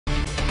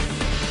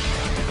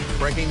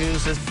Breaking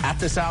news is at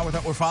this hour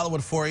that we're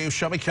following for you.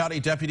 Shelby County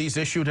deputies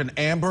issued an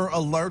Amber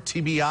Alert.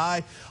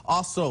 TBI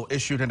also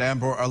issued an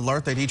Amber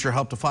Alert. They need your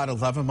help to find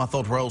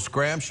 11-month-old Rose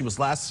Graham. She was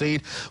last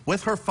seen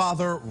with her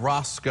father,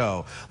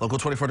 Roscoe. Local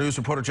 24 News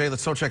reporter Jalen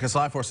Socek is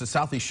live for us in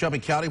southeast Shelby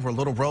County, where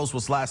little Rose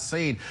was last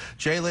seen.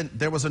 Jalen,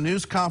 there was a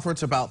news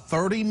conference about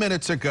 30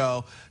 minutes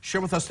ago.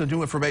 Share with us the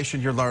new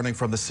information you're learning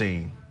from the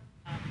scene.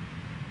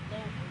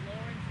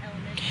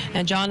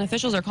 And John,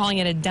 officials are calling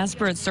it a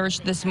desperate search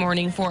this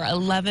morning for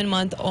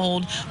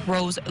 11-month-old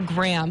Rose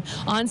Graham.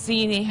 On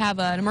scene, they have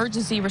an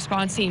emergency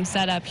response team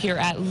set up here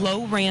at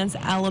Low-Rance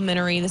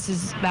Elementary. This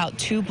is about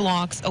 2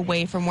 blocks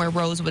away from where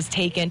Rose was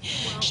taken.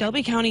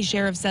 Shelby County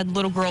Sheriff said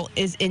little girl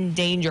is in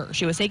danger.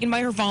 She was taken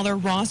by her father,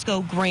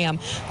 Roscoe Graham.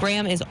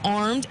 Graham is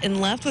armed and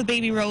left with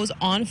baby Rose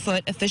on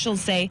foot. Officials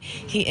say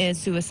he is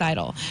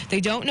suicidal. They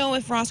don't know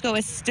if Roscoe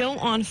is still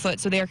on foot,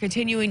 so they are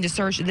continuing to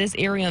search this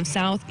area of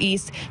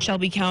southeast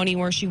Shelby County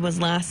where she was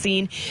last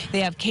seen. They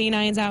have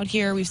canines out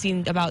here. We've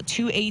seen about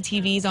 2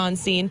 ATVs on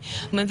scene.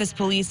 Memphis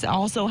police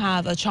also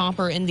have a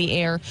chopper in the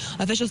air.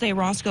 Officials say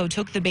Roscoe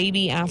took the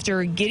baby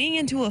after getting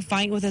into a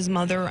fight with his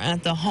mother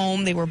at the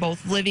home they were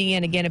both living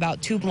in, again,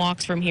 about 2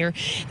 blocks from here.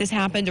 This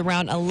happened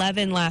around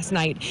 11 last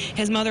night.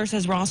 His mother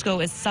says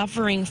Roscoe is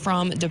suffering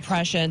from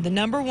depression. The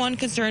 #1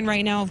 concern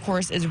right now, of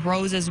course, is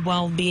Rose's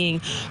well-being.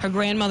 Her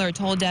grandmother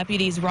told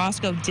deputies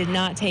Roscoe did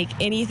not take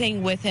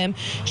anything with him.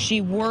 She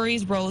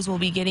worries Rose will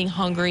be getting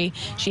hungry.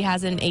 She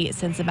hasn't ate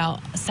since about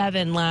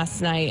 7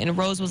 last night. And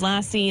Rose was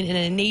last seen in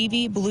a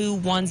navy blue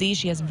onesie.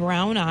 She has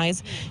brown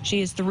eyes.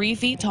 She is 3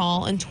 feet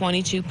tall and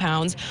 22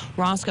 pounds.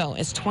 Roscoe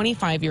is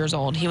 25 years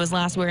old. He was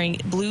last wearing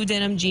blue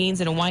denim jeans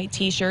and a white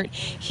T-shirt.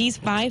 He's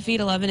 5 feet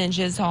 11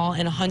 inches tall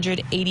and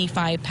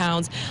 185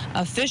 pounds.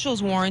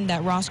 Officials warn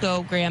that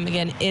Roscoe Graham,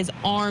 again, is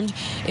armed.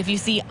 If you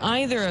see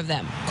either of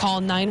them,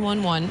 call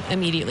 911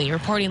 immediately.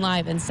 Reporting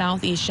live in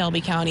southeast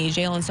Shelby County,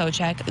 Jalen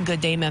Socek, Good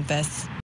Day Memphis.